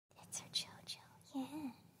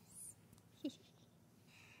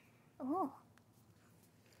Oh.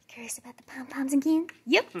 Curious about the pom-poms again?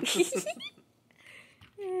 Yep.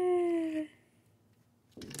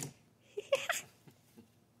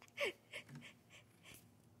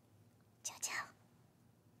 Jojo.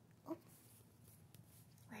 Oh.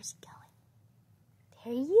 Where's he going?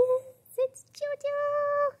 There he is. It's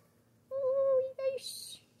Jojo. Oh,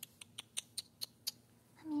 yes.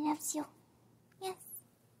 Mommy loves you. Yes.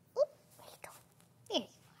 Oh, where you going? There you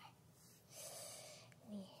are.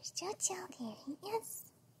 Where's Jojo? There he is.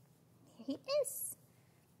 There he is.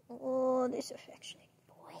 Oh, this affectionate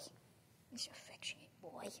boy. This affectionate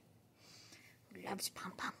boy who loves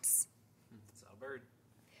pom-poms. Saw a bird.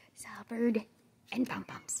 Saw a bird and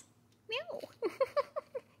pom-poms. Meow.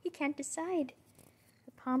 He can't decide.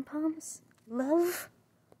 The pom-poms, love,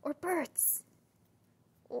 or birds.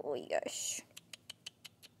 Oh, yes.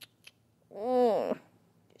 Oh,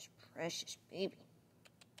 this precious baby.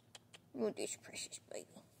 Oh, this precious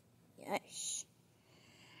baby. Yes.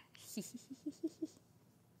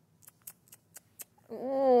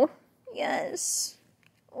 Oh, yes.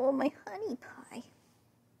 Oh, my honey pie.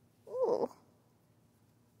 Oh,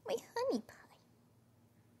 my honey pie.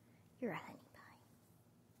 You're a honey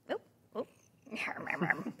pie. Oh, oh.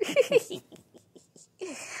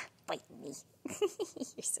 Bite me.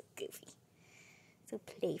 You're so goofy. So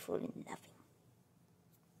playful and loving.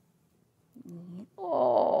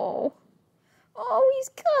 Oh. Oh, he's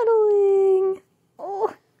cuddling.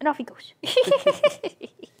 Oh, and off he goes.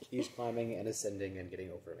 He's climbing and ascending and getting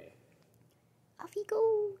over me. Off he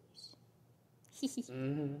goes.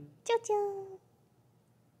 Jojo.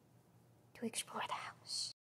 To explore the house.